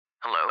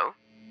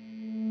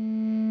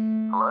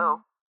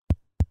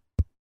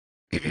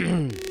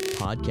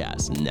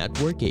Podcast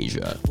Network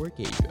Asia.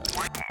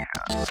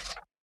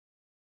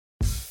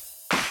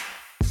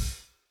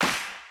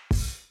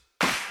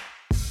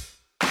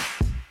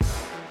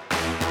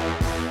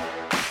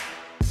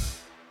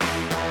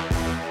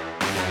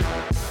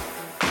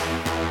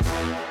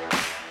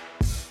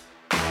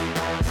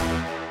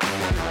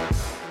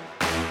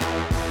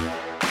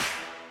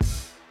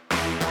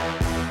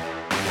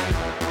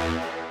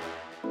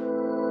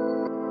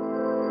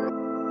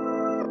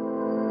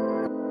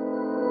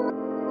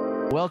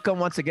 Welcome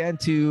once again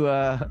to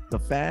The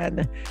Fan.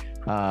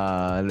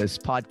 This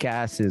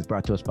podcast is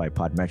brought to us by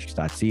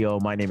podmetrics.co.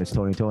 My name is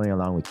Tony,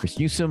 along with Chris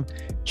Newsom,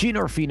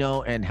 Gino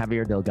Rufino, and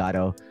Javier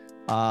Delgado.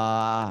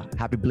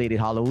 Happy belated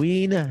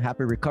Halloween.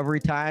 Happy recovery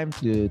time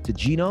to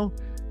Gino.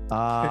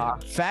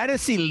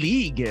 Fantasy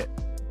League.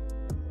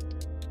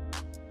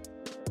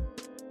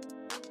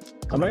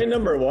 Am I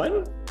number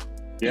one?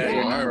 Yeah,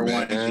 you're number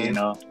one,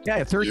 Gino.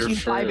 Yeah,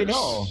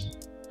 13-5-0.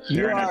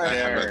 You're are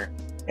there.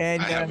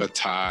 And I have a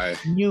tie.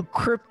 New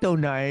Crypto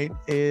Knight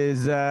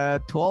is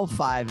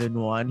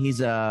 12-5-1. He's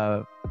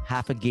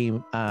half a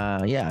game.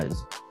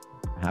 It's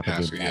half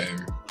a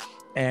game.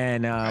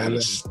 And I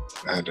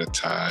had a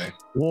tie.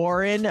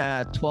 Warren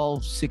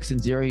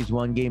 12-6-0. He's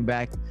one game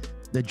back.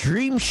 The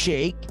Dream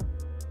Shake,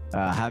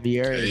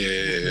 Javier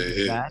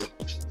is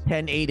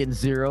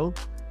 10-8-0.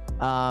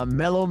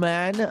 Mellow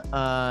Man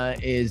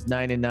is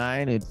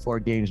 9-9 and 4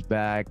 games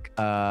back.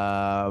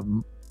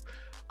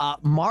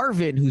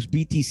 Marvin, who's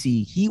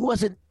BTC, he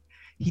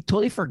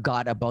totally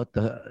forgot about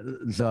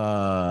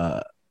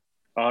the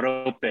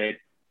auto pay,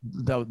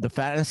 the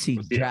fantasy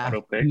draft.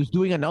 He was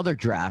doing another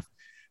draft,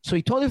 so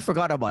he totally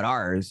forgot about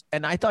ours.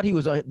 And I thought he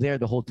was there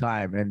the whole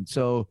time. And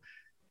so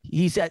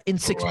he's in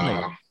sixth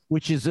place,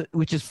 which is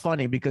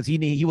funny because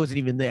he wasn't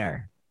even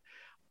there.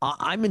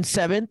 I'm in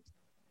seventh.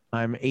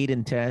 I'm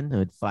 8-10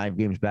 with 5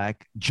 games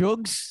back.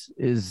 Jugs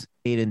is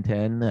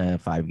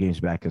 8-10, 5 games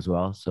back as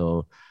well.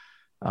 So.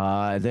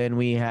 Then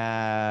we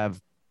have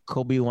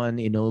Kobe-Wan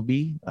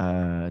Inobi.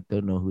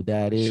 Don't know who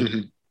that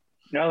is.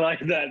 I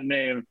like that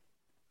name.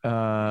 He's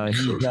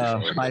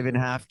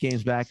 5.5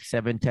 games back,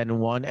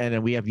 7-10-1. And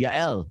then we have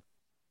Yael,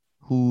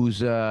 who's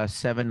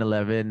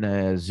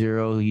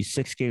 7-11-0. He's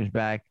 6 games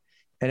back.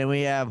 And then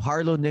we have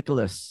Harlow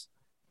Nicholas,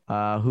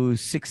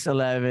 who's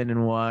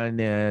 6-11-1,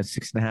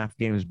 6.5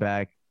 games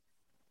back.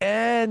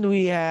 And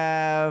we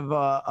have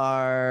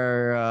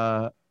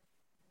our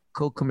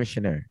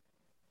co-commissioner.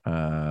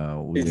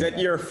 Is that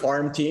your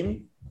farm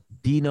team?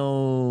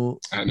 Dino.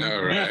 I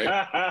know,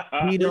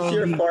 right? Dino Who's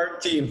your farm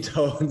team,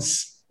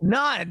 Tones? No,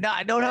 I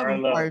don't have a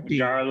farm team.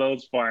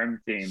 Jarlo's farm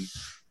team.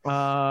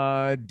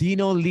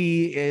 Dino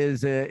Lee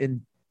is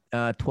in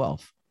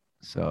 12.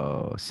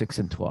 So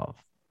 6-12.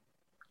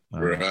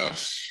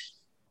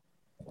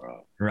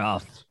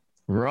 Rough.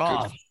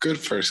 Good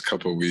first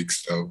couple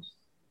weeks, though.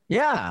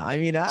 Yeah, I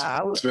mean,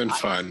 it's been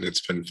fun.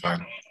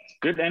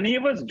 Did any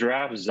of us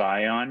draft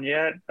Zion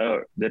yet?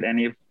 Did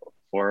any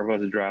 4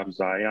 of us draft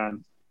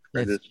Zion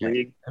for this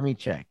league? Let me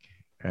check.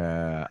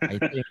 I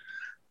think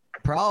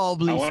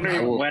probably. I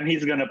wonder when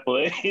he's gonna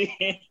play.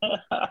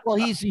 Well,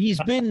 he's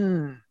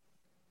been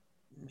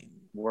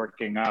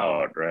working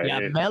out, right?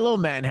 Yeah, Mellow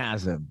Man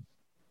has him.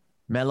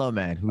 Mellow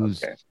Man,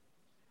 who's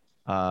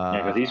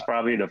because he's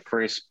probably the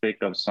first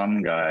pick of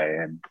some guy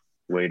and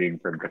waiting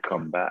for him to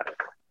come back.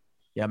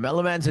 Yeah,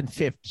 Mellow Man's in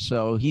 5th,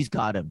 so he's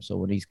got him. So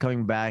when he's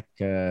coming back,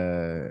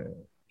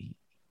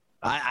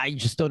 I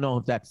just don't know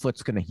if that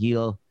foot's gonna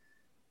heal.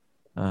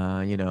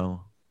 With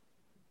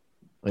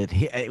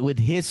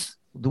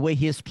the way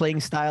his playing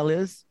style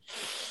is,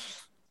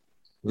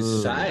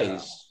 his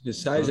size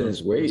and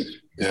his weight.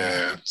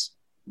 Yeah,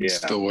 it's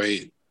the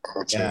weight.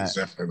 It's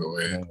definitely the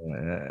weight.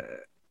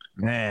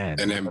 Man,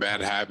 and then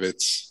bad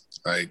habits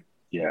like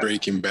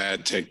breaking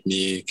bad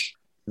technique.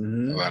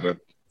 Mm-hmm. A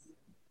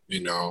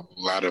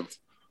lot of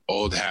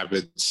old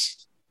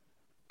habits,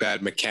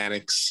 bad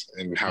mechanics,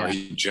 and how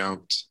he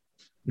jumped,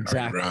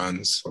 exactly. How he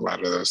runs, a lot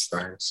of those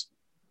things.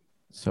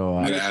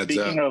 So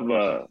speaking of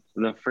the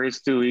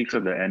first 2 weeks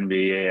of the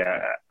NBA,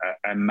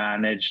 I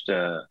managed.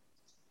 I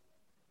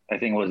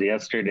think it was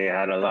yesterday. I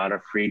had a lot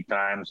of free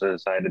time, so I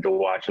decided to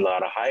watch a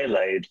lot of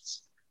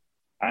highlights.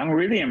 I'm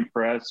really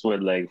impressed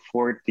with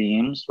 4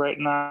 teams right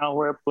now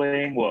we're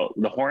playing. Well,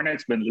 the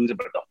Hornets been losing,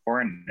 but the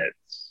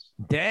Hornets.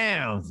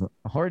 Damn,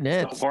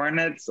 Hornets. The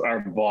Hornets are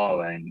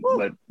balling,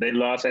 but they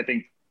lost, I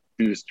think,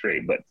 2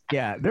 straight. But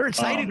yeah, they're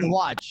exciting to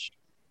watch.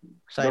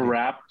 The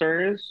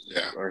Raptors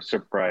are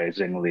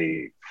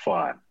surprisingly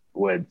fun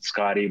with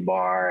Scotty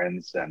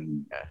Barnes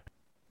and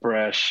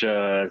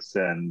Precious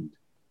and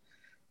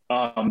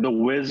the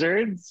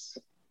Wizards.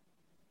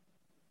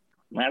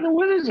 Man, the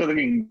Wizards are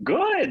looking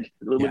good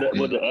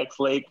with the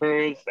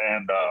ex-Lakers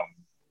and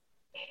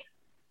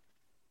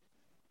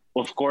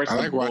of course I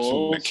like the Bulls.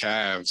 watching the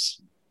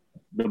Cavs.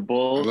 The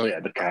Bulls,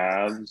 the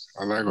Cavs.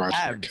 I like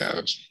watching the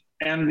Cavs.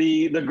 And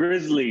the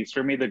Grizzlies.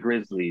 For me, the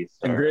Grizzlies.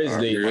 The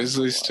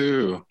Grizzlies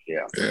too.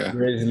 Yeah.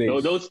 Grizzlies. So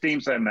those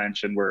teams I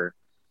mentioned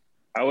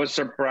I was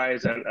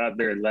surprised at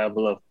their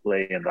level of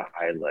play in the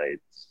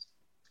highlights.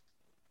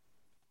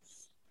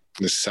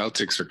 The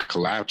Celtics are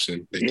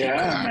collapsing. They keep Yeah,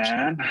 collapsing.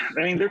 man.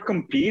 I mean, they're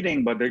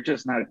competing, but they're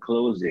just not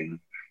closing.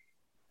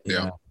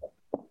 Yeah.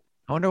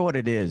 I wonder what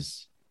it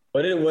is.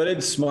 What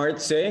did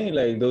Smart say?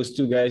 Like those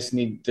two guys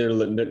need to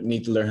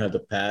learn how to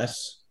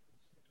pass.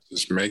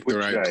 Just make the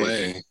Which right guys?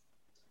 play.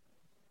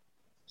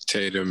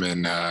 Tatum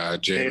and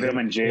Jalen. Tatum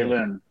and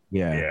Jalen.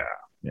 Yeah.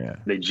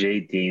 The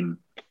J team.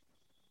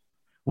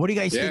 What do you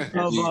guys Yeah, think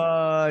of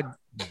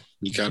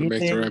You got to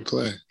make the right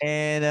play.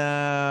 and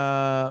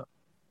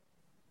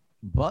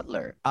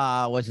Butler?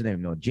 What's his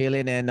name? No,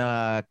 Jalen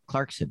and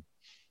Clarkson.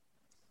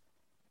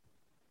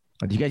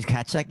 Did you guys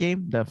catch that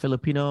game? The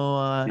Filipino.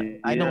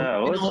 I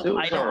know. It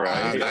was all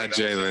right. That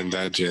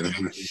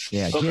Jalen.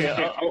 Yeah.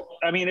 Okay.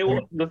 I mean,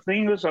 the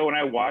thing is, when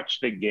I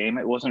watched the game,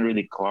 it wasn't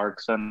really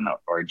Clarkson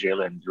or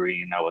Jalen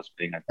Green I was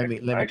paying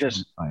attention. Let me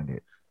just find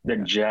it. The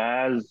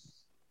Jazz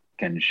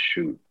can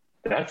shoot.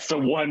 That's the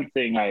one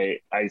thing I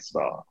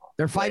saw.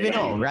 They're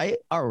 5-0, right?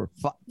 Or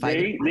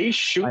they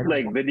shoot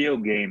like video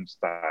game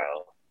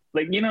style.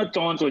 Like,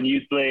 Tones, when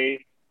you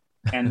play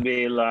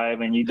NBA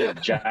Live and you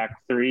just jack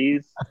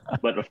threes,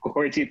 but of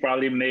course you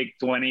probably make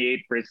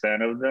 28%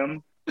 of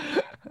them.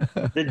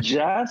 The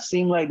Jazz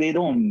seem like they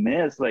don't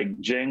miss. Like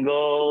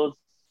Jingles,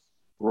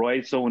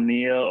 Royce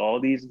O'Neal, all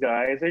these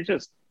guys, they're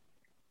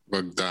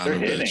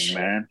hitting,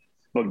 man.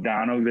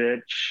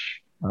 Bogdanovich.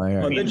 Oh,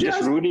 yeah. I mean,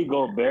 just Rudy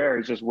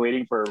Gobert is just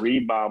waiting for a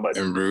rebound, but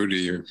And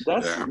Rudy.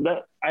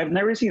 I've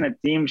never seen a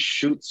team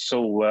shoot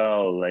so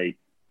well. Like,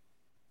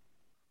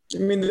 I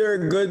mean, they're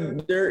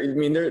good. They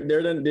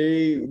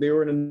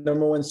were the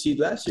number one seed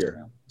last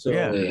year. So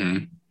Yeah.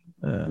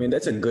 I mean,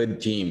 that's a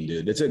good team,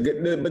 dude. It's a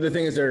good. But the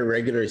thing is, they're a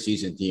regular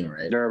season team,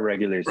 right? they're a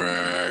regular season.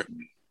 Right.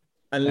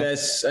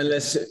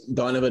 Unless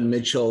Donovan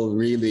Mitchell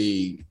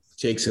really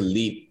takes a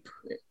leap.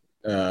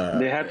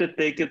 They had to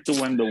take it to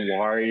when the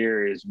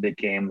Warriors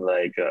became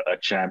like a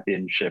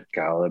championship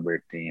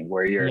caliber team,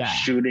 where you're a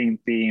shooting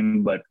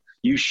team, but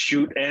you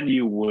shoot and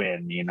you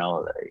win.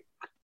 Like.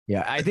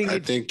 Yeah, I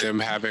think them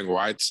having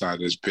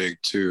Whiteside is big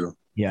too.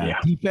 Yeah.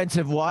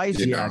 Defensive wise,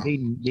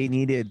 they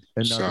needed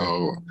another.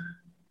 So,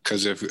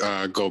 because if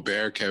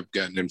Gobert kept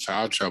getting in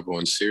foul trouble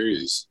in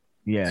series,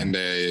 and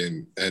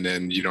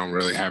then you don't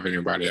really have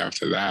anybody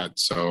after that.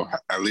 So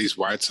at least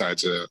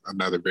Whiteside's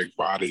another big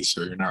body,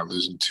 so you're not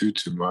losing too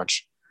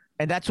much.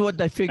 And that's what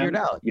they figured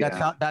out. Yeah.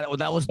 That's how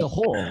that was the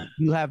whole.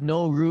 You have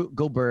no root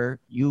Gobert.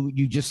 You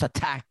just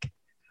attack.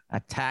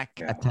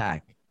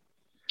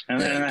 And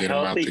then a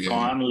healthy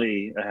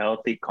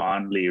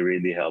Conley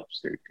really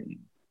helps their team.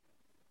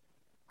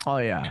 Oh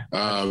yeah.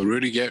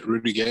 Rudy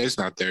Gay's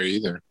not there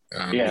either.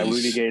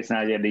 Rudy Gay's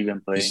not yet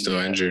even playing. He's still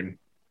injured.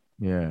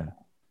 Yeah.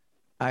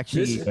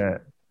 Actually,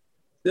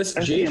 does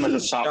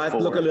Jason's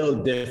shot look a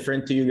little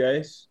different to you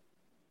guys?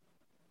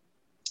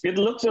 It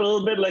looks a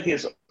little bit like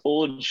his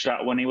old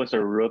shot when he was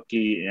a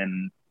rookie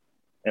in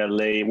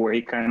LA, where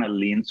he kind of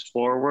leans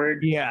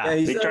forward. Yeah.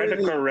 They tried to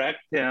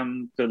correct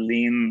him to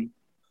lean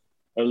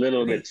a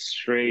little bit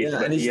straight.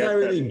 Yeah, and he's not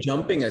really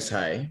jumping as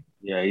high.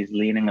 Yeah, he's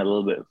leaning a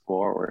little bit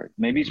forward.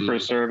 Maybe he's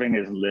preserving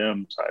his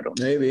limbs. I don't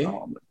know. Maybe.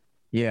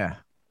 Yeah.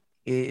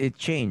 It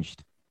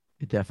changed.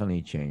 It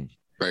definitely changed.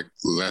 Like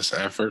less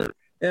effort.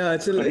 Yeah,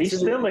 he's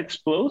still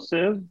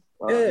explosive.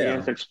 He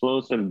has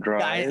explosive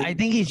drive. I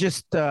think he's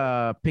just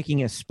picking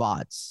his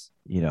spots,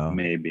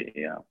 Maybe,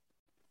 yeah.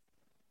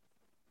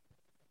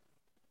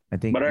 I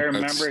think. But I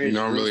remember that's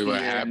normally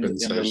what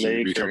happens as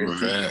you become a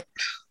vet.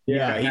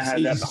 Yeah, he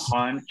had that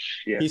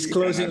hunch. Yeah, he's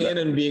closing in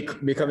and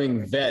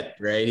becoming vet,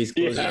 right? He's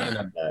closing in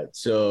on that.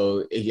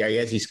 So I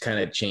guess he's kind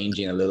of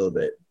changing a little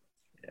bit.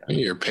 Yeah.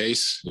 Your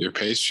pace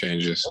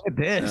changes. Look at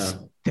this.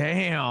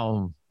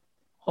 Damn.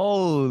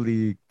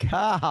 Holy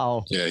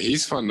cow. Yeah,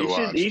 he's fun to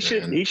watch. He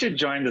should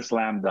join the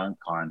slam dunk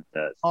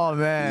contest. Oh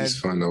man. He's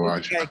fun to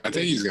watch. I think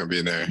he's gonna be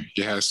in there.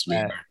 He has to be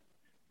in there.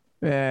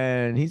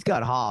 Man, he's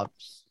got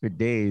hops for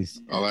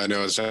days. All I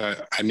know is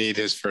that I need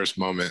his first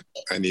moment.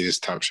 I need his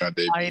top shot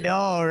debut. I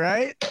know,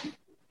 right?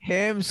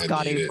 Him,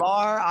 Scotty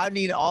Barr. I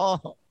need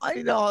all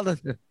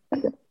the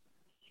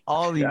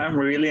all these. I'm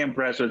really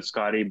impressed with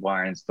Scotty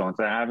Barnes. Don't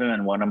I have him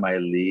in one of my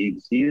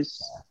leagues?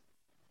 He's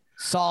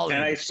solid.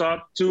 And I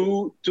saw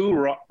two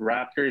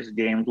Raptors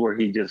games where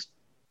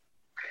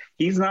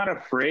he's not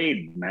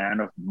afraid, man,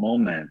 of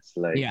moments.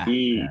 Like yeah.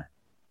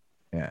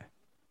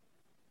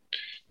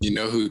 You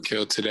know who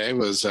killed today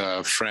was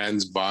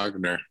Franz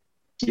Wagner.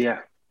 Yeah,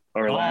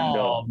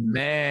 Orlando. Oh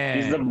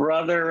man, he's the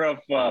brother of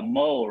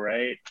Mo,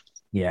 right?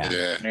 Yeah,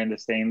 they're in the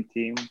same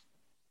team.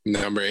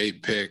 Number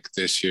 8 pick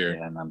this year.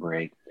 Yeah, number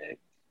 8 pick.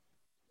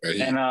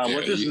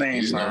 What's his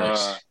name?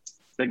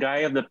 The guy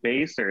of the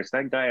Pacers.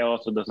 That guy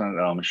also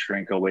doesn't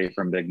shrink away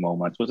from big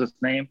moments. What's his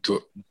name?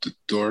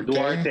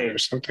 Duarte or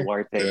something.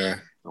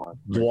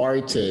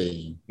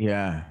 Duarte.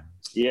 Yeah.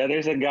 Yeah,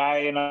 there's a guy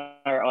in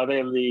our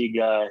other league.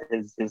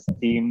 His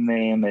team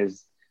name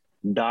is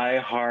Die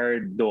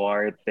Hard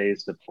Duarte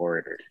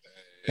Supporter.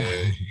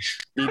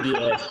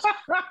 BDS.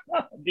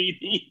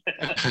 BD.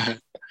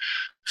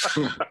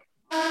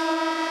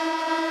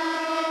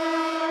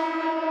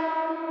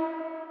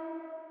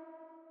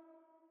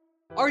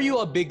 Are you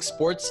a big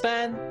sports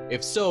fan?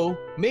 If so,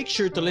 make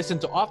sure to listen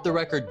to Off the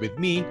Record with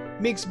me,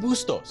 Migs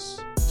Bustos.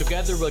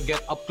 Together, we'll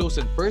get up close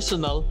and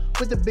personal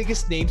with the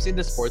biggest names in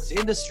the sports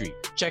industry.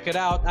 Check it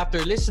out after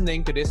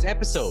listening to this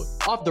episode.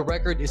 Off the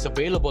Record is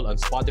available on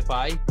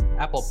Spotify,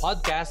 Apple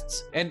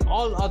Podcasts, and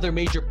all other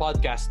major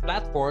podcast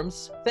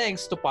platforms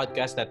thanks to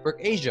Podcast Network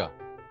Asia.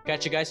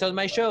 Catch you guys on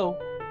my show.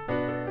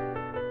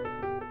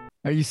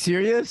 Are you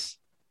serious?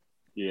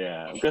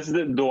 Yeah, because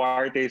the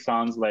Duarte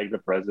sounds like the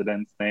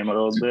president's name a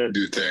little bit.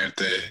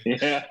 Duterte.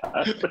 Yeah.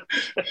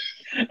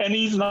 And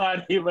he's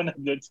not even a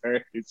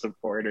Duterte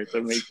supporter, so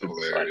it makes it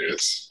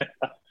hilarious.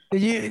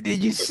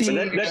 Did you see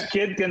that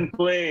kid can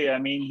play? I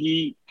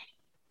mean,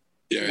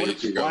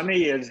 what's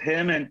funny is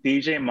him and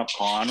TJ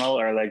McConnell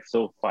are like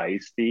so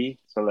feisty.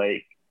 So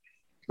like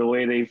the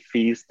way they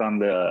feast on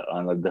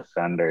the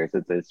defenders,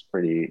 it's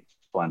pretty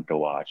fun to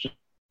watch.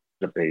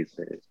 The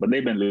Pacers, but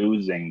they've been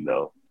losing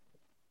though.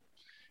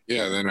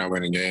 Yeah, they're not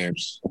winning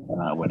games.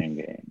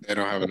 They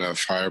don't have enough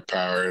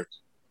firepower.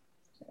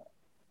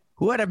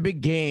 Who had a big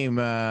game?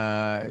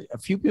 A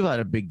few people had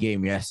a big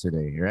game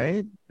yesterday,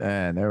 right?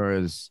 And there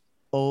was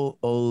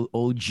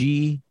OG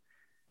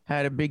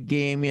had a big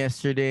game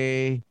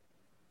yesterday.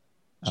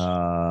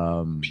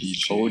 OG,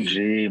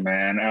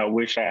 man. I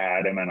wish I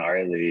had him in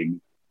our league.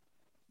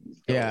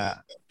 Yeah.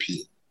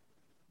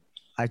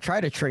 I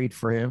tried to trade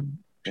for him.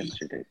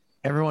 Yesterday.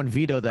 Everyone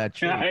vetoed that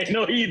trade. I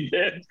know he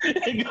did.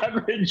 It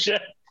got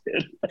rejected.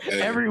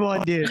 Hey,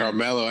 everyone did.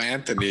 Carmelo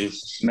Anthony.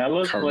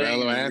 Melo's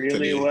playing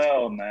really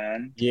well,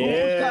 man.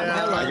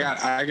 Yeah.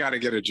 I gotta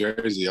get a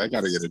jersey.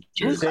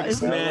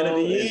 Sixth man of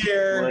the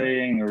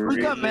year.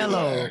 Who got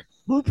Melo?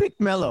 Who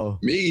picked Melo?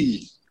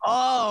 Me.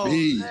 Oh,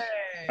 me. Man.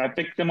 I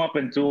picked him up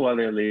in 2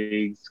 other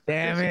leagues.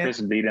 Damn it.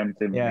 Chris beat him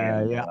to me.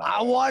 Yeah.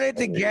 I wanted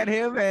to get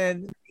him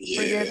and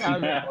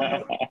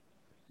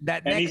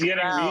and he's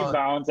getting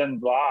rebounds and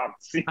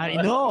blocks. I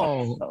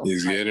know.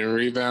 He's getting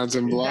rebounds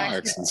and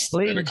blocks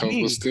and a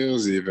couple of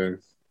steals even.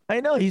 I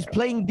know. He's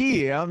playing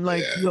D. I'm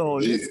like,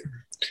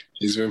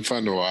 he's been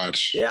fun to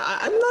watch. Yeah,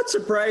 I'm not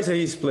surprised that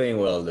he's playing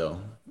well, though.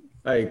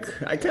 Like,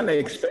 I kind of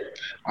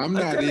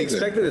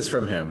expected this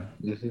from him.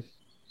 Mm-hmm.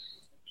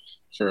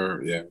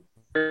 Sure, yeah.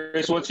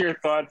 Chris, what's your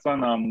thoughts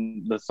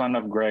on the son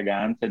of Greg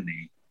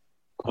Anthony,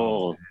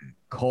 Cole?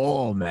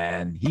 Cole,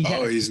 man.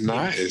 He's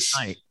nice.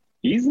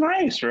 He's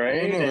nice,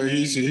 right? Oh, no,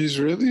 he's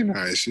really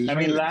nice.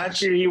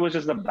 Last year he was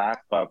just a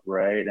backup,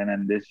 right? And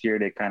then this year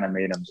they kind of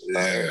made him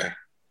start. Yeah.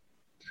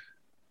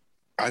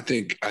 I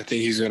think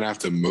he's gonna have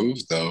to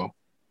move though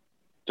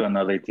to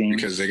another team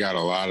because they got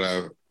a lot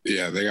of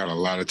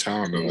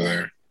talent over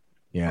there.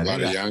 Yeah, a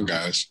lot of young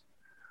guys.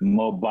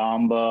 Mo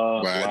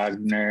Bamba,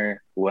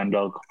 Wagner,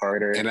 Wendell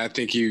Carter, and I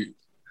think he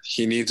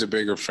needs a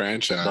bigger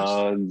franchise.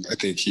 I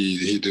think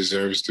he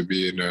deserves to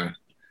be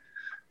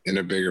in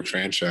a bigger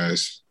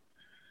franchise.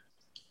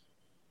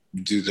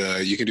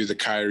 You can do the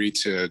Kyrie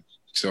to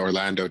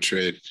Orlando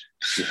trade.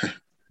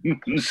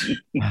 Is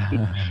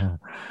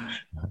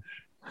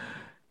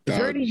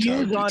there any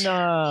news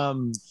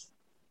on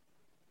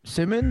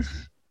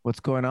Simmons? What's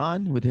going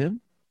on with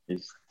him?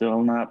 He's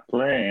still not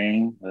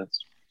playing, as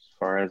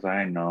far as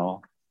I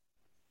know.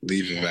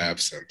 Leave of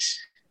absence.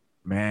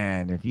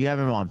 Man, if you have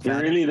him on, he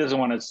really doesn't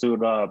want to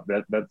suit up.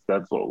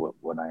 That's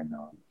what I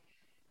know.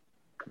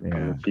 Yeah. He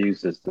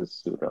refuses to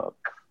suit up.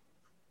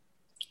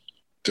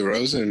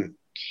 DeRozan,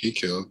 he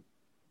killed.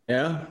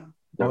 Yeah.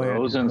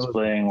 DeRozan's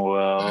playing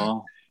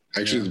well.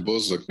 Actually, the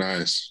Bulls look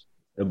nice.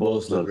 The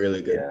Bulls look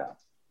really good.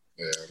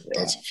 Yeah,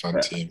 that's a fun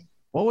team.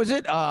 What was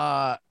it?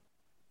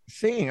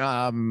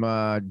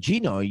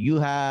 Gino, you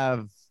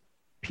have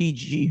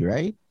PG,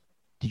 right?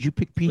 Did you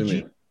pick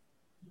PG?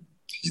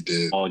 He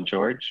did. Oh,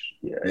 George?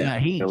 Yeah,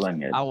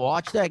 I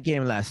watched that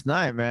game last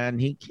night, man.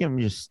 He came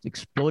just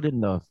exploded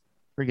in the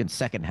freaking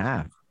second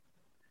half.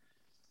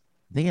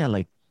 I think he had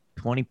like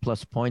 20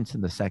 plus points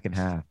in the second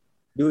half.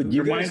 Dude,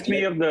 reminds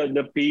me of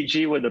the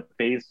PG with the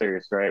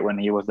Pacers, right? When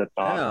he was the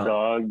top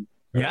dog.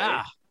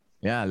 Right?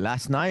 Yeah,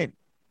 last night.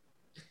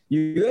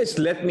 You guys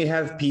let me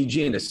have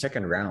PG in the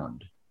second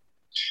round.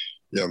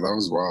 Yeah, that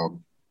was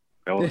wild.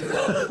 I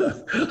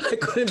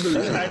couldn't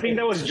believe it. I think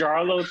that was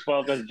Jarlo's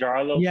fault because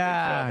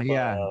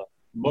Jarlo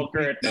Booker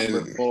at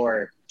number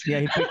 4.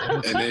 Yeah,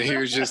 and then he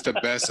was just the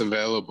best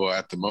available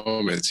at the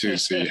moment too,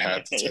 so you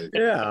had to take it.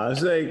 Yeah, I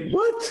was like,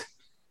 what?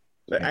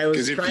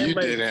 Because if you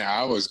didn't,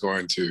 I was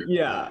going to.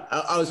 Yeah,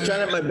 I was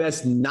trying my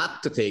best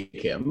not to take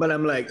him, but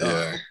I'm like,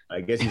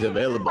 I guess he's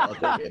available. I'll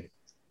take it.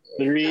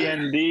 3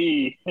 and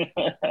D.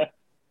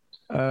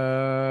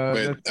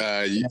 But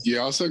you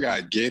also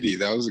got Giddey.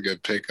 That was a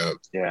good pickup.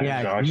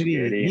 Yeah,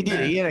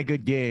 Giddey. He had a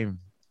good game.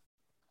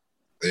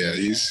 Yeah,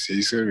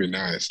 he's gonna be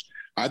nice.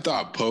 I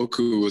thought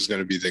Poku was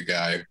gonna be the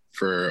guy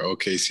for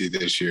OKC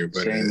this year,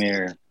 but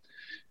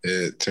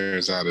it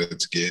turns out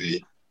it's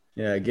Giddey.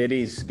 Yeah,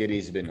 Giddey's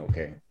been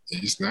okay.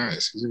 He's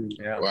nice.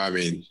 Well, I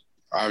mean,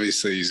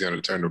 obviously he's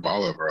gonna turn the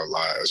ball over a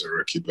lot as a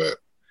rookie, but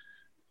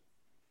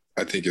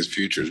I think his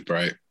future is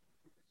bright.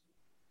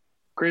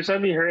 Chris,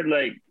 have you heard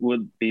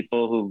with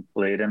people who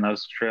played in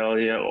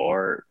Australia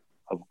or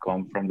have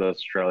come from the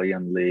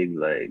Australian league,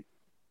 like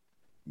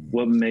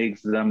what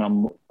makes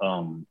them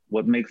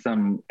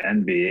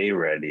NBA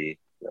ready?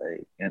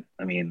 Like,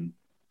 I mean,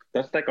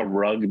 that's like a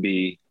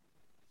rugby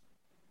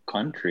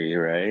country,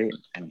 right?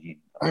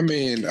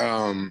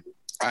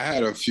 I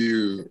had a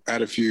few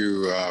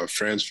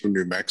friends from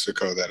New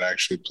Mexico that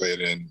actually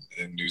played in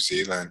New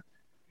Zealand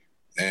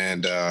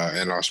and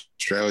in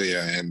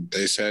Australia, and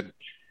they said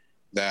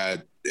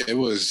that it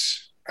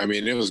was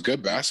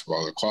good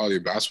basketball. The quality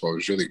of basketball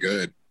was really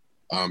good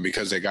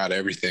because they got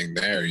everything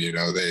there. You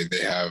know, they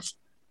have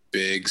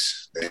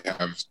bigs, they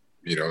have,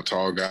 you know,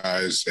 tall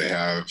guys, they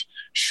have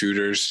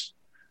shooters,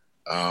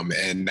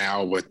 and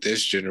now with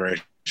this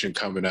generation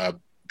coming up,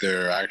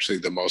 they're actually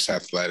the most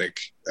athletic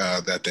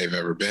that they've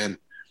ever been.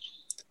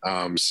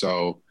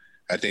 So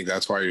I think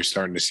that's why you're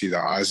starting to see the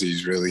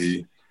Aussies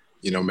really,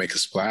 you know, make a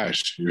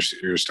splash.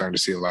 You're starting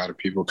to see a lot of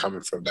people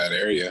coming from that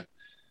area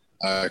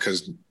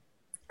because,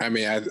 I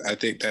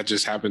think that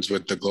just happens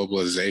with the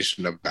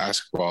globalization of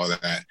basketball,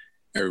 that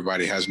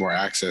everybody has more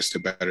access to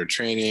better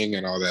training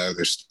and all that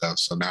other stuff.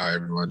 So now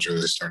everyone's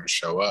really starting to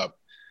show up.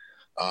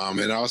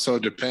 It also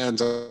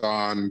depends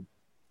on,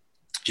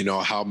 you know,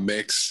 how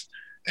mixed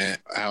and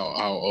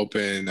how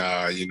open,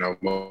 you know,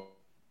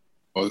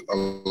 a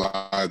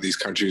lot of these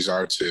countries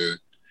are to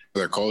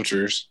their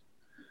cultures.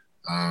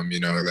 You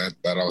know,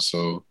 that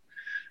also,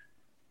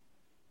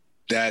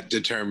 that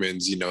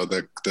determines, you know,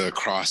 the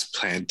cross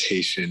planting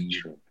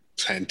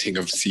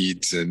of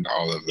seeds and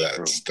all of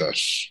that stuff.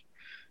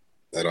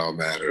 That all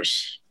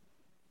matters.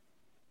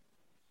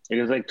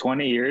 Because like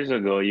 20 years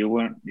ago, you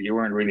weren't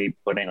really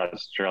putting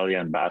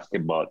Australian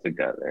basketball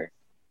together.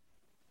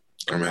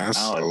 I mean, that's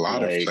a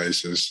lot of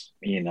places.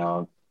 You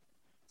know.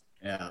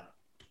 Yeah.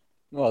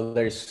 Well,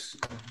 there's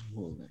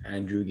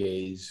Andrew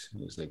Gaze.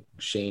 It was like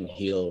Shane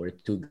Hill were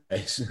two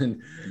guys.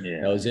 And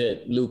that was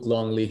it. Luke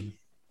Longley.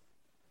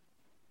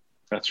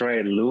 That's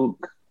right,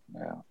 Luke.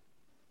 Yeah.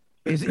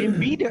 Was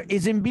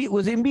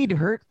Embiid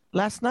hurt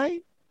last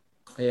night?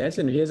 Yeah,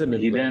 he hasn't been.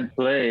 He didn't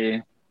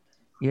play.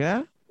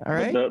 Yeah. All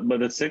right. But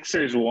the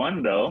Sixers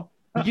won though.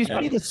 Did you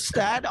see the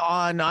stat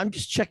on? I'm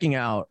just checking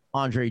out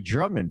Andre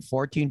Drummond: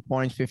 14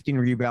 points, 15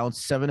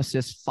 rebounds, 7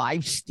 assists,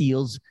 5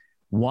 steals,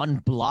 1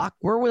 block.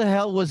 Where the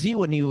hell was he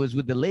when he was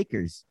with the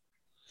Lakers?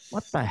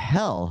 What the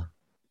hell?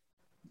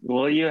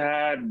 Well, you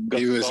had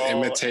he was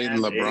imitating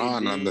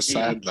LeBron on the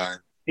sideline.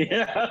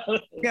 Yeah.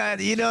 Yeah,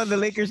 you know, the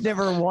Lakers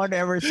never won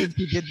ever since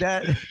he did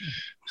that.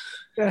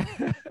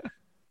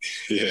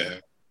 Yeah.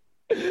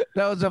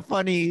 That was the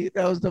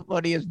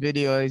funniest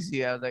video I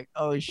see. I was like,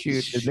 oh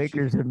shoot, the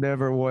Lakers have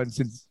never won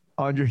since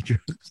Andre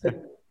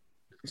Drummond.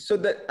 So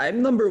that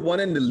I'm number 1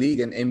 in the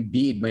league, and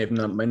Embiid,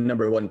 my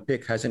number 1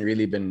 pick, hasn't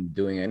really been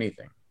doing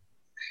anything.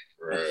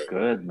 Right. That's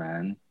good,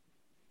 man.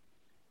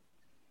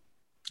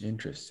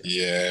 Interesting.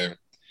 Yeah.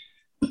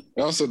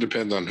 It also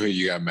depends on who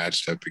you got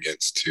matched up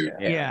against too.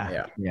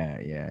 Yeah.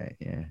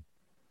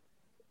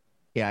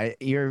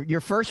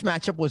 Your first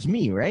matchup was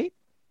me, right?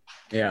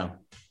 Yeah.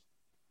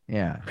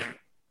 Yeah.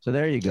 So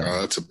there you go.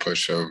 Oh, that's a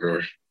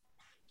pushover.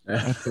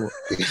 I'm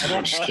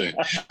just kidding.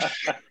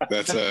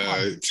 That's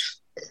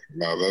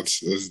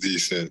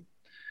decent.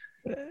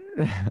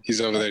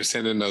 He's over there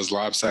sending those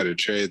lopsided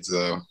trades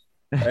though.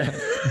 I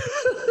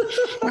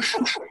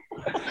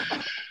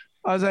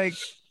was like,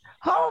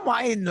 how am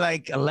I in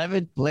like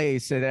 11th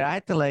place? And I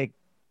had to like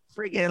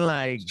freaking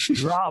like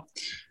drop.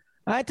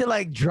 I had to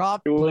like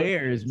drop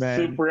players, man.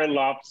 Super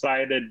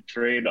lopsided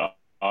trade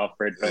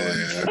offer.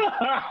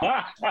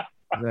 Yeah.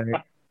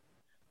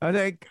 I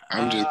think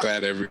I'm just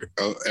glad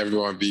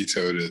everyone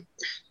vetoed it.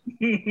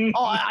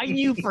 Oh, I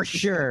knew for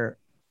sure.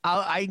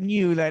 I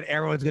knew that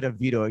everyone's gonna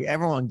veto it.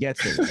 Everyone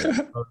gets it.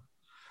 Right?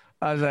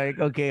 I was like,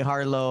 okay,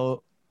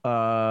 Harlow,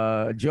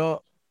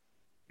 Joe.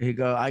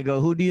 I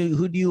go. Who do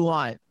you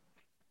want?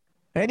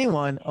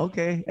 Anyone?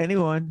 Okay,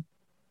 anyone.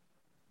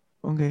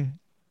 Okay,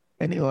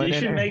 anyone. You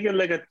should make it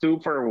like a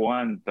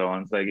 2-for-1, though.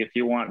 It's like if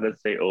you want,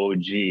 let's say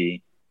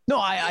OG. No,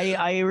 I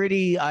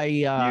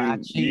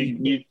actually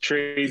you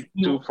trade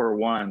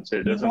 2-for-1, so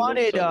it doesn't look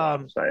so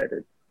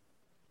lopsided.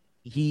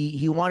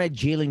 He wanted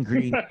Jalen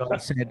Green, so I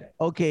said,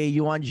 okay,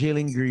 you want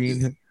Jalen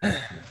Green,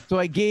 so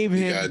I gave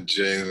him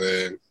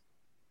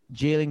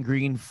Jalen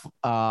Green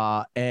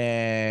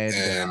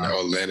and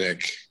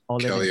Olynyk,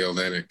 Kelly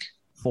Olynyk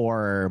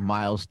for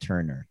Miles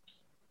Turner.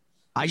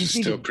 I just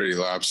still pretty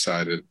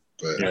lopsided,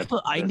 but yeah,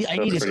 I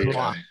needed a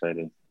block,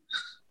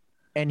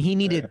 and he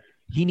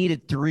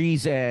needed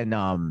threes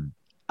and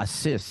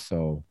assists.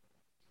 So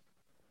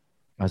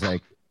I was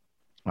like,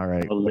 all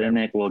right,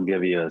 Olynyk will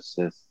give you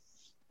assists.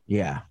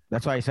 Yeah,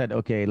 that's why I said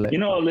okay.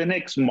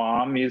 Olynyk's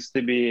mom used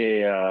to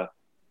be a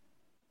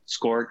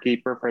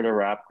scorekeeper for the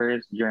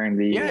Raptors during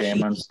the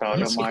Damon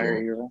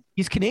Stoudemire era.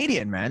 He's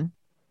Canadian, man.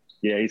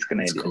 Yeah, he's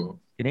Canadian. That's cool.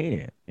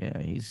 Canadian. Yeah,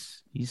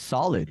 he's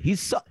solid.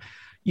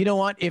 You know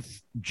what?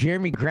 If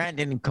Jeremy Grant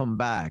didn't come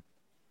back,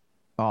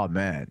 oh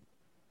man,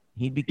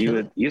 he'd be.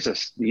 He's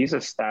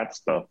a stat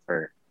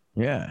stuffer.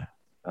 Yeah.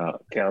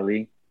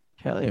 Kelly,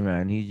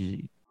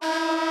 man.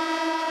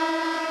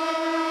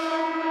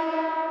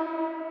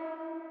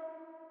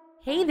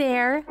 Hey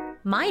there!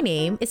 My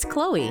name is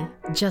Chloe.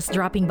 Just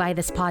dropping by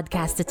this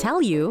podcast to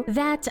tell you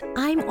that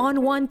I'm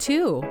on one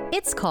too.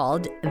 It's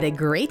called The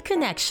Great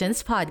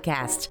Connections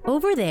Podcast.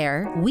 Over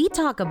there, we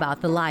talk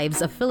about the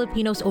lives of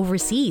Filipinos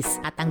overseas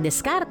at ang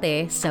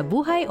diskarte sa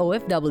buhay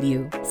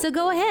OFW. So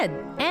go ahead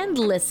and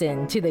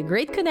listen to The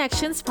Great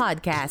Connections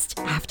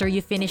Podcast after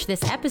you finish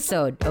this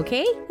episode,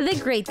 okay? The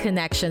Great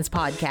Connections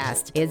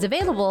Podcast is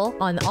available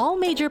on all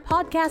major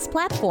podcast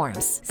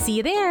platforms. See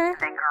you there!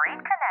 The Great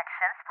Connections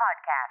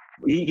Podcast.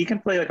 He can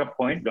play like a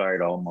point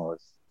guard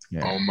almost.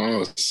 Yeah.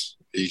 Almost.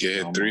 He can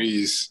hit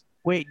threes.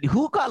 Wait,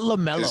 who got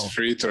LaMelo? His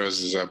free throws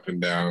is up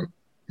and down.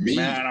 Me.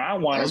 Man, I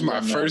wanted that was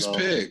my LaMelo. first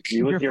pick.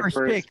 He was your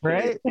first pick,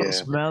 right? Yeah.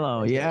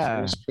 LaMelo,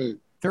 yeah.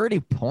 30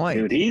 points.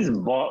 Dude, he's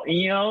ball.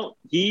 You know,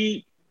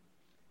 he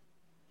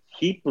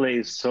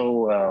plays so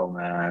well,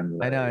 man.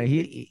 Like, I know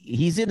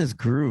he's in his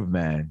groove,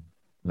 man.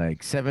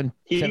 Like seven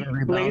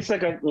plays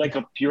like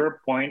a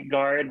pure point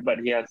guard, but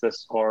he has the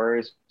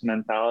scorer's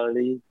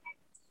mentality.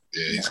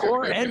 Yeah,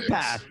 score and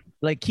pass.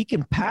 Like he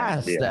can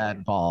pass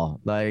that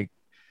ball. Like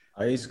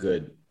he's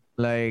good.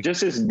 Like just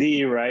his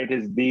D, right?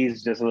 His D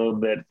is just a little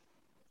bit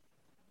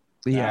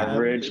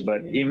average,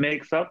 but he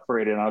makes up for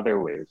it in other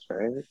ways,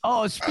 right?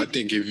 Oh, I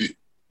think if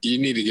you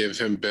need to give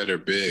him better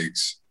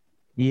bigs,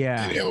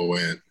 and he'll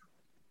win.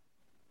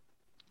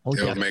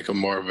 He'll make him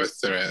more of a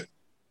threat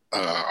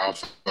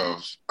off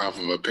of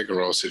a pick and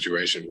roll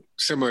situation,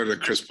 similar to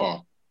Chris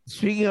Paul.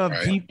 Speaking of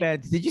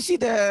defense, did you see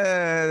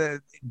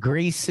the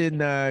Grayson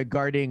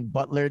guarding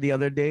Butler the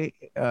other day,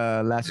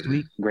 last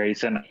week?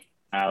 Grayson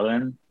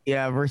Allen?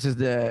 Yeah, versus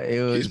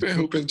he's been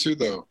hooping too,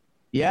 though.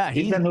 Yeah,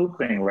 he's been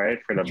hooping, right?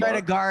 For the try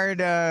to guard.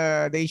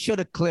 They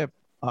showed a clip.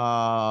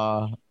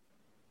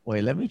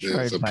 Wait, let me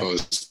try. As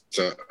opposed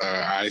to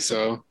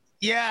ISO.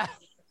 Yeah,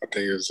 I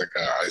think it was like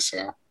an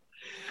ISO.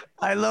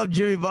 I love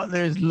Jimmy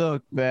Butler's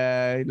look,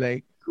 man.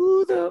 Like,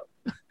 who the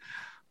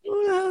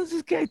hell does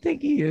this guy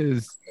think he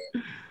is?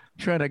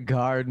 Trying to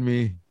guard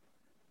me.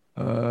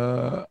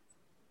 Have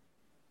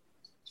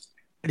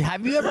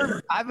you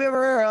ever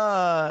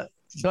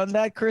done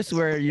that, Chris,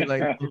 where you're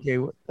like, okay,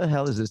 what the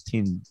hell is this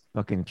team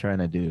fucking trying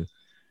to do?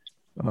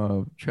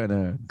 Trying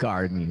to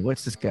guard me.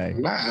 What's this guy?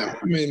 Nah,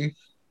 I mean,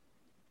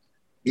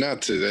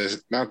 not to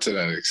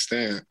that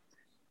extent.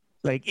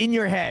 Like in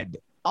your head.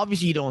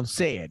 Obviously you don't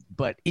say it,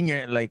 but in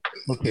your like,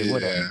 okay,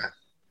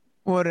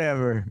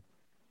 whatever.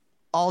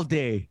 All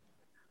day.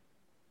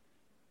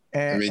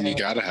 And, I mean, you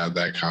gotta have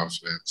that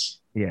confidence.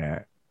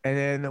 Yeah. And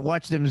then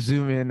watch them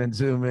zoom in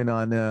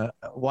on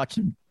watch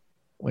them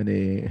when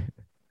they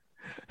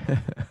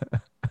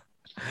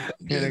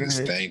get a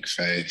stank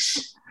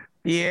face.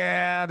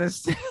 Yeah,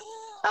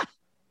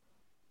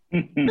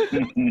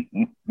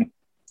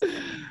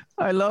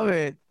 I love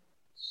it.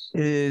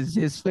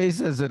 His face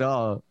says it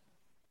all.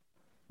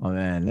 Oh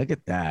man, look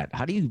at that.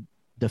 How do you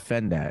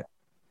defend that?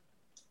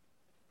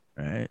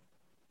 Right?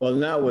 Well,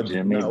 not with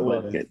Jimmy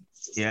buckets.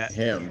 Yeah.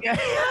 Him.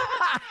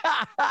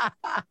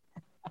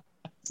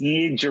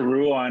 Need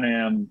Giroux on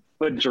him.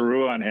 Put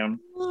Giroux on him.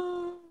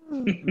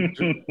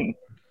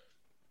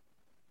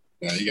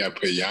 Yeah, you gotta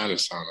put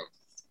Giannis on him.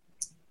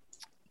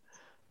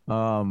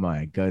 Oh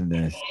my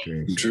goodness.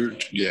 Drew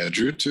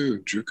too.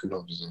 Drew can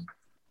help him.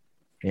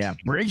 Yeah,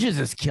 Bridges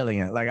is killing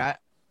it. Like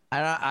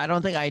I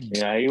don't think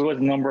Yeah, he was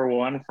number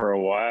one for a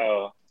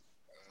while.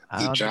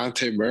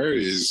 DeJounte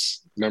Murray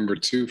is number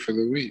 2 for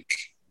the week.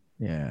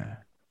 Yeah.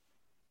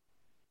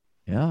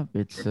 Yeah,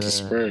 it's the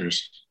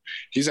Spurs.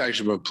 He's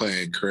actually been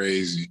playing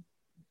crazy.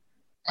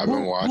 I've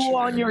been watching. Who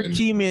on your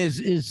team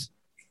is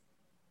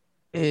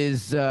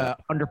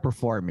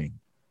underperforming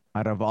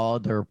out of all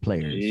their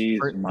players? Jeez,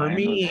 for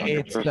me,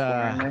 it's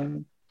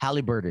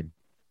Halliburton.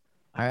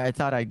 I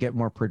thought I'd get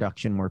more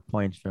production, more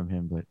points from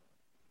him, but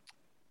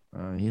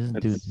he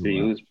doesn't do too well.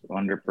 Who's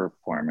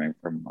underperforming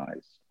from my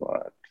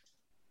spot?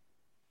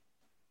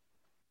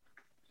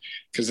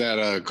 Because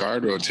that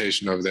guard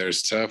rotation over there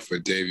is tough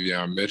with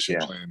Davion Mitchell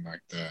playing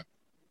like that.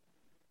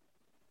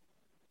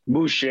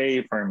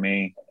 Boucher for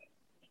me.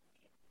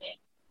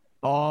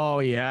 Oh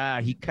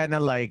yeah, he kind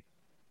of like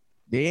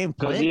they ain't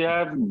playing. Because you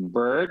have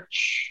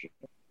Birch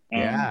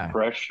and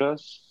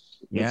Precious.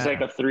 It's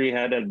like a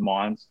 3-headed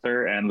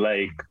monster, and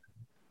like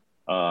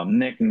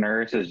Nick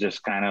Nurse is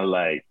just kind of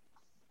like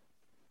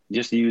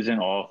just using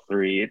all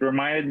three. It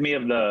reminded me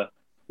of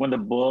when the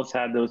Bulls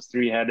had those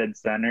 3-headed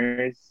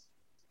centers.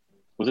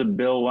 Was it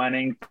Bill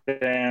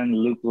Wennington,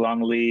 Luke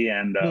Longley,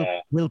 and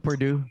Will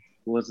Perdue?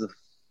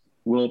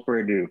 Will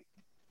Perdue?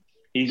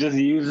 He's just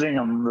using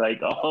them,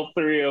 like all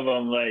three of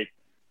them, like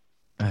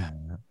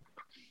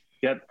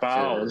get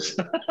fouls.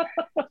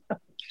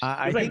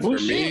 I think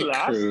Boucher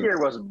last year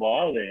was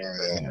balling.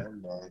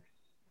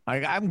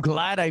 I'm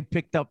glad I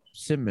picked up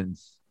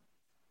Simmons.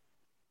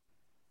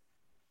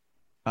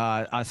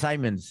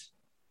 Simons.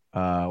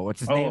 What's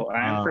his name? Oh,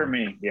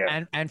 Anthony.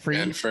 Yeah.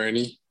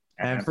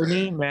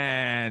 Anthony,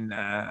 man.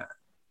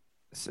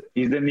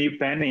 He's the new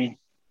Penny.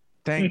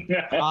 Thank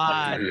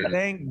God.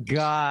 Thank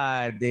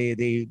God. They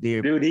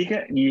Dude,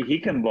 he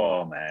can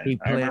ball, man.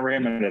 I remember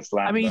him in the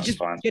slam. I mean, he's just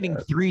getting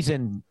threes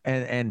and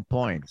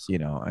points,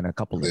 and a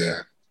couple of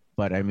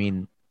but I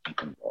mean,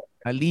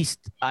 at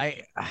least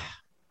I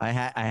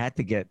had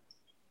to get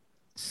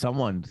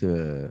someone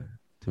to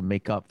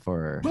make up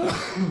for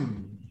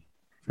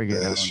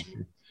freaking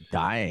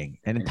dying.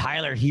 And then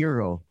Tyler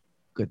Hero,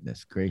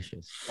 goodness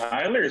gracious.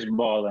 Tyler's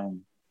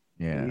balling.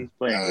 Yeah, he's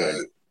playing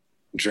good.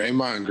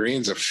 Draymond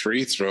Green's a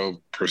free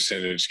throw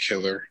percentage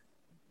killer.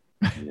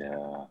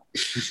 Yeah.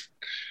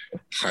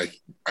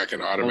 I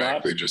can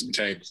automatically just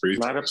tank free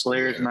throws. A lot of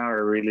players now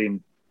are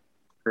really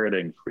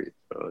hurting free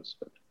throws.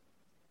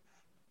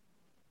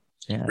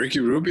 Yeah. Ricky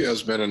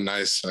Rubio's been a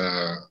nice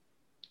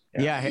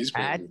he's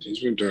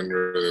been doing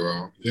really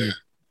well. Yeah.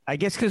 I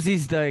guess because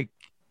he's the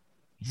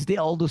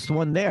oldest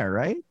one there,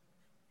 right?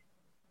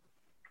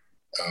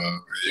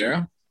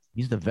 Yeah.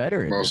 He's the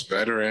veteran. Most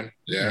veteran.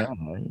 Yeah.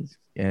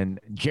 And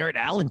Jared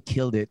Allen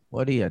killed it.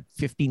 What are you,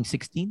 15,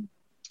 16?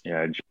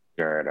 Yeah,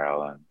 Jared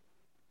Allen.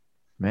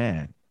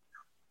 Man.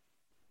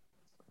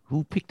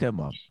 Who picked him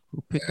up?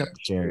 Who picked up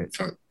Jared?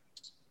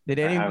 Did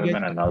I have him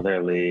in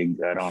another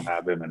league. I don't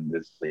have him in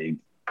this league.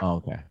 Oh,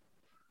 okay.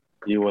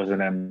 He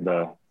wasn't in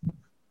the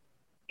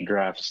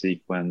draft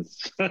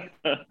sequence.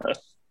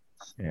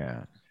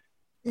 Yeah.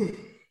 It's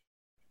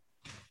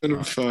been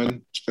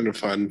a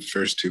fun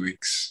first 2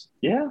 weeks.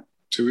 Yeah.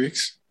 2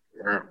 weeks?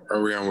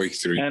 Are we on week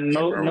 3? And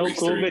no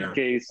COVID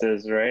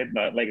cases, right?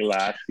 Not like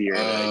last year.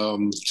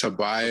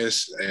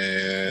 Tobias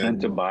and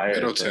Tobias,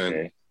 Middleton.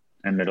 Okay.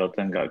 And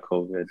Middleton got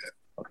COVID.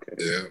 Okay.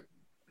 Yeah.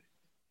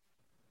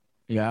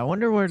 Yeah, I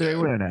wonder where they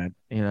went at.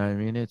 You know what I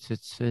mean?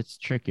 It's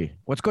tricky.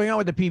 What's going on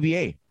with the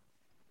PBA?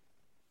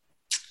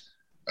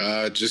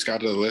 Just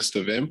got a list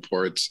of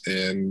imports,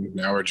 and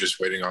now we're just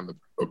waiting on the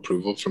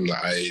approval from the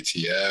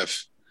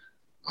IATF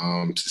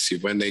to see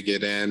when they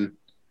get in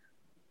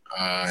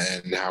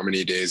and how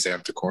many days they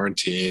have to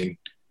quarantine.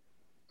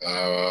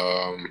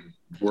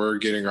 We're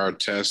getting our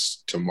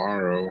tests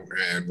tomorrow,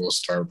 and we'll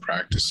start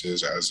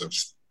practices as of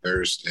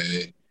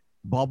Thursday.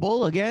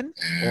 Bubble again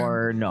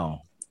or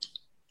no?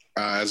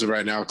 As of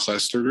right now,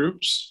 cluster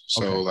groups.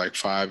 So like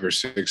 5 or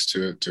 6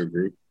 to a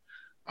group.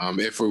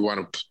 If we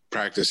want to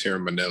practice here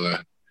in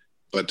Manila.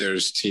 But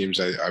there's teams,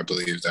 I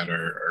believe, that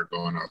are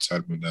going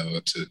outside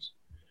Manila to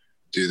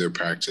do their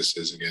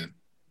practices again.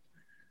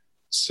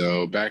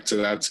 So back to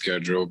that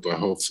schedule, but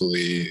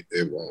hopefully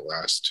it won't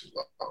last too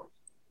long.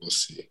 We'll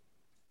see.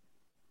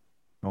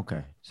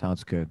 Okay,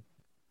 sounds good.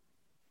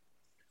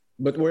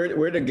 But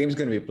where the game's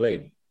going to be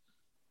played?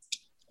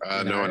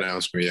 No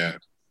announcement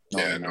yet.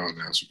 No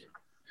announcement.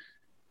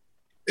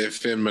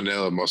 If in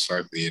Manila, most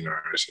likely in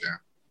ours, yeah.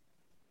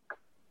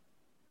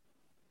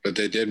 But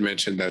they did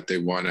mention that they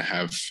want to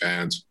have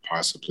fans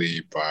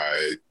possibly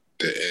by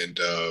the end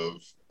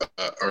of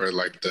or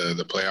like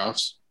the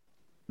playoffs.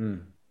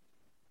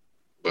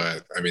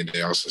 But I mean,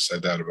 they also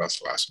said that about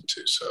the last one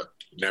too. So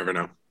you never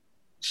know.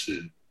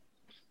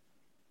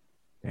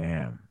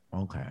 Damn.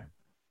 Okay.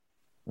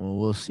 Well,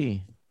 we'll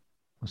see.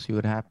 We'll see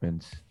what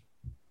happens.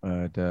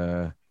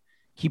 But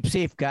keep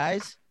safe,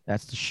 guys.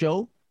 That's the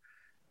show.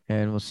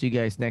 And we'll see you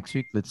guys next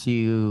week. Let's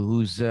see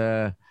who's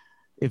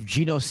if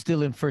Gino's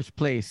still in first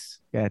place.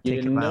 Gotta take you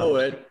didn't him know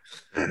out. it.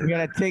 We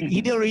gotta take.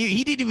 He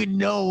didn't even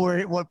know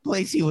what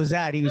place he was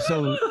at. He was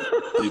so.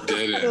 He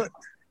didn't.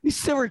 He's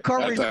still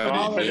recovering from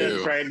all of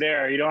this right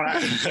there. You don't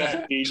have to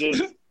check. He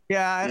just.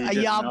 Yeah.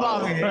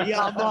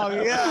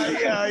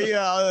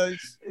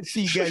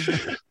 See you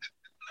guys.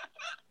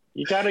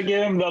 You gotta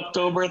give him the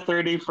October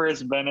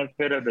 31st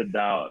benefit of the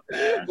doubt.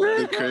 Man.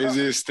 The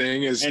craziest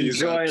thing is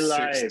he's up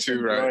 6'2"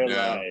 right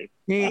now.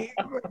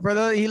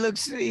 Brother, he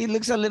looks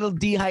a little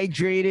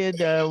dehydrated.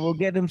 We'll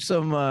get him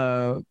some.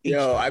 I've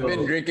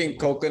been drinking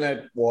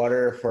coconut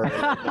water for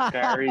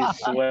Pocari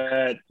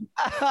Sweat.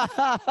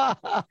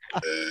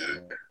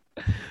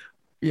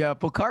 Yeah,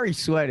 Pocari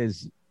Sweat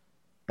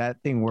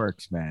that thing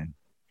works, man.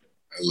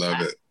 I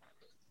love it.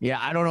 Yeah,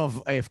 I don't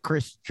know if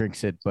Chris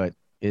drinks it, but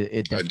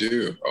it I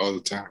do all the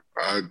time.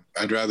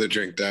 I'd rather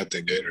drink that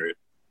than Gatorade.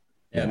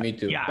 Yeah, me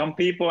too. Yeah. Some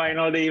people I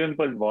know they even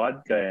put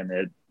vodka in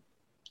it.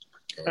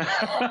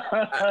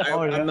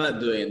 I'm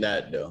not doing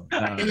that though.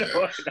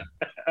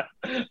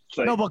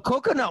 No, but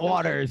coconut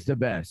water is the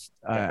best.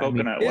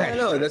 Coconut water. Yeah,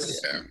 no,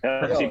 that's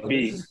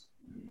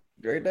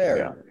right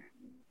there.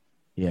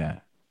 Yeah.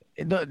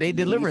 They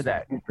deliver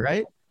that,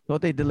 right?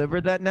 Don't they deliver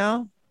that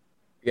now?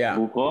 Yeah.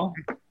 Buko?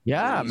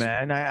 Yeah,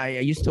 man. I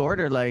used to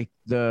order like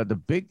the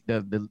big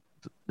the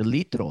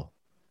litro,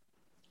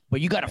 but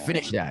you got to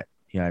finish that.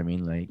 Yeah, I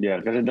mean, like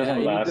because it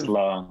doesn't last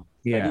long.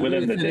 Yeah, like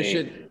within the finish day.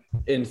 It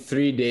in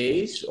 3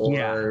 days,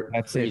 or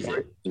that's it.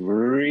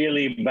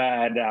 Really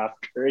bad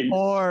after.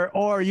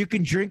 Or you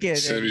can drink it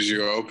as soon as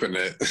you open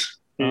it.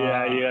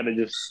 Yeah, you gotta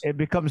just. It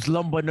becomes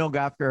lumbanog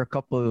after a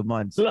couple of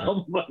months.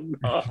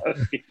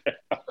 Lumbanog. Yeah.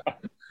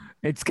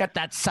 It's got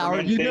that sour.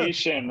 Right?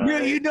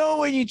 You know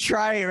when you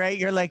try it, right?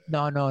 You're like,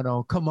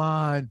 no, come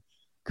on,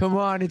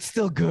 it's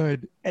still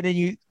good. and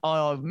then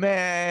oh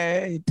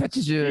man, it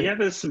touches you. You have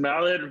to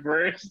smell it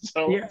first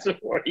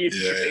before you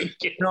drink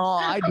it. No,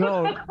 I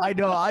don't.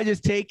 I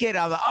just take it.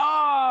 I'm like,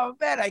 oh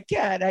man, I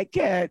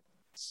can't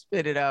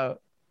spit it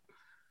out.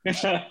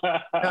 As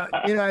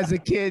a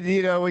kid,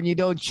 when you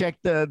don't check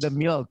the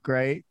milk,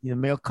 right? The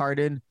milk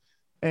carton,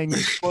 and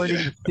you're pouring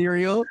the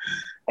cereal,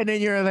 and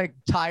then you're like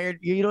tired.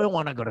 You don't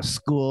want to go to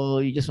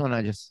school. You just want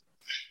to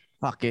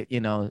fuck it,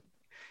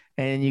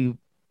 and you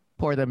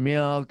pour the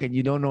milk, and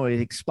you don't know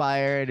it's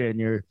expired, and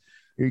you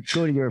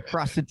go to your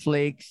Frosted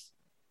Flakes.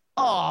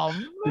 Oh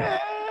man,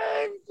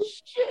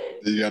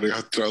 shit! You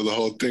gotta throw the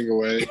whole thing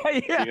away.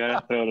 Yeah. You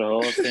gotta throw the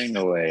whole thing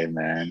away,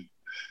 man.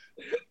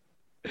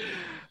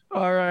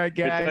 All right,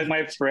 guys. It's like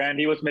my friend,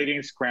 he was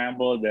making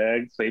scrambled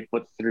eggs, so he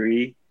put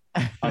 3.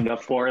 On the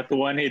 4th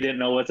one, he didn't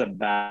know it's a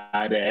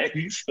bad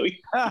egg, so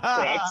he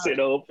cracks it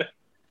open.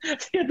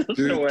 He had to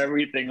throw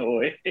everything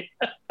away.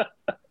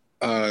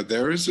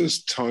 There was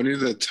this Tony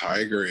the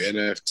Tiger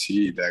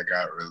NFT that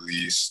got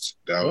released.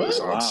 That was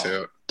on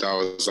sale. That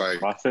was like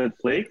Frosted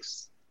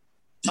Flakes.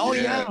 Oh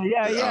yeah.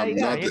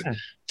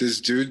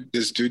 This dude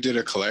did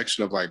a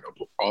collection of like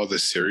all the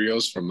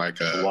cereals from from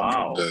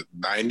the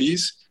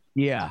 90s.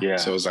 Yeah.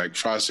 So it was like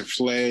Frosted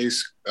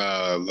Flakes,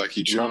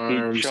 Lucky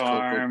Charms,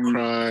 Cocoa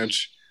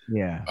Crunch.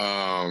 Yeah.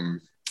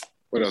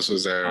 What else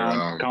was there?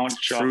 Count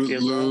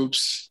Fruit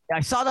Loops. I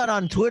saw that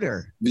on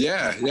Twitter.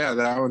 Yeah,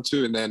 that one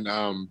too. And then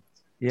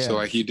so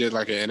like he did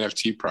like an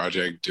NFT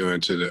project doing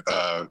to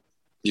the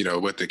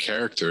with the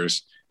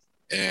characters,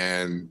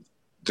 and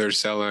they're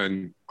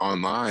selling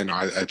online.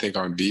 I think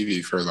on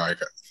Vivi for like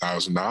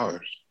 $1,000.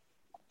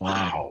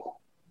 Wow.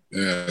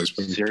 Yeah, it's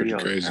been pretty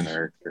crazy.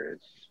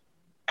 Characters.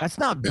 That's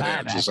not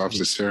bad. Just off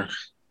the cereal.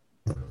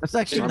 That's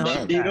actually not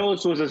bad.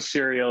 Cheetos was a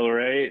cereal,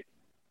 right?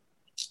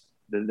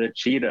 The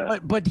cheetah.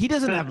 But he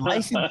doesn't have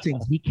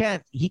licensing. He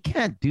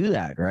can't do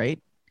that,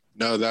 right?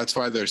 No, that's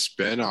why they're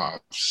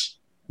spinoffs.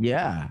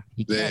 Yeah.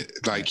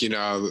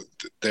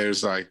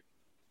 There's like,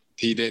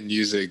 he didn't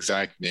use the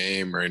exact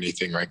name or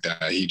anything like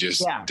that. He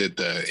just did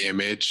the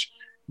image.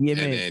 And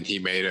then he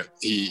made it.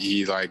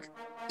 He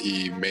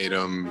made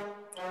them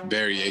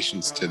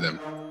variations to them.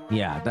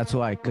 Yeah, that's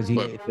why.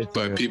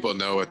 But people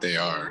know what they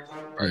are.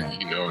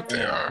 Right? You know what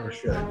they are. For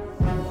sure.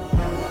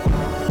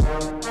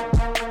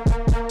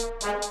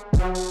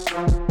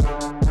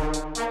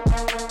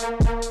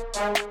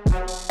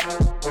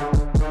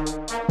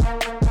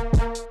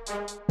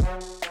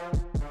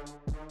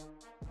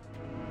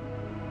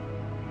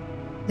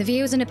 The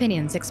views and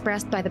opinions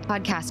expressed by the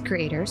podcast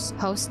creators,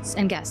 hosts,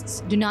 and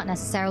guests do not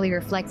necessarily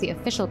reflect the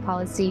official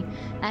policy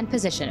and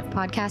position of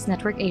Podcast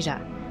Network Asia,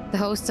 the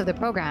hosts of the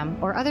program,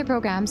 or other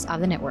programs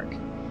of the network.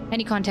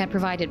 Any content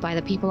provided by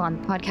the people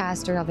on the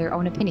podcast are of their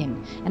own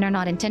opinion and are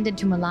not intended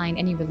to malign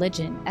any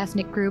religion,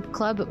 ethnic group,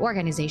 club,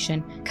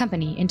 organization,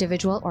 company,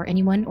 individual, or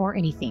anyone or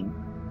anything.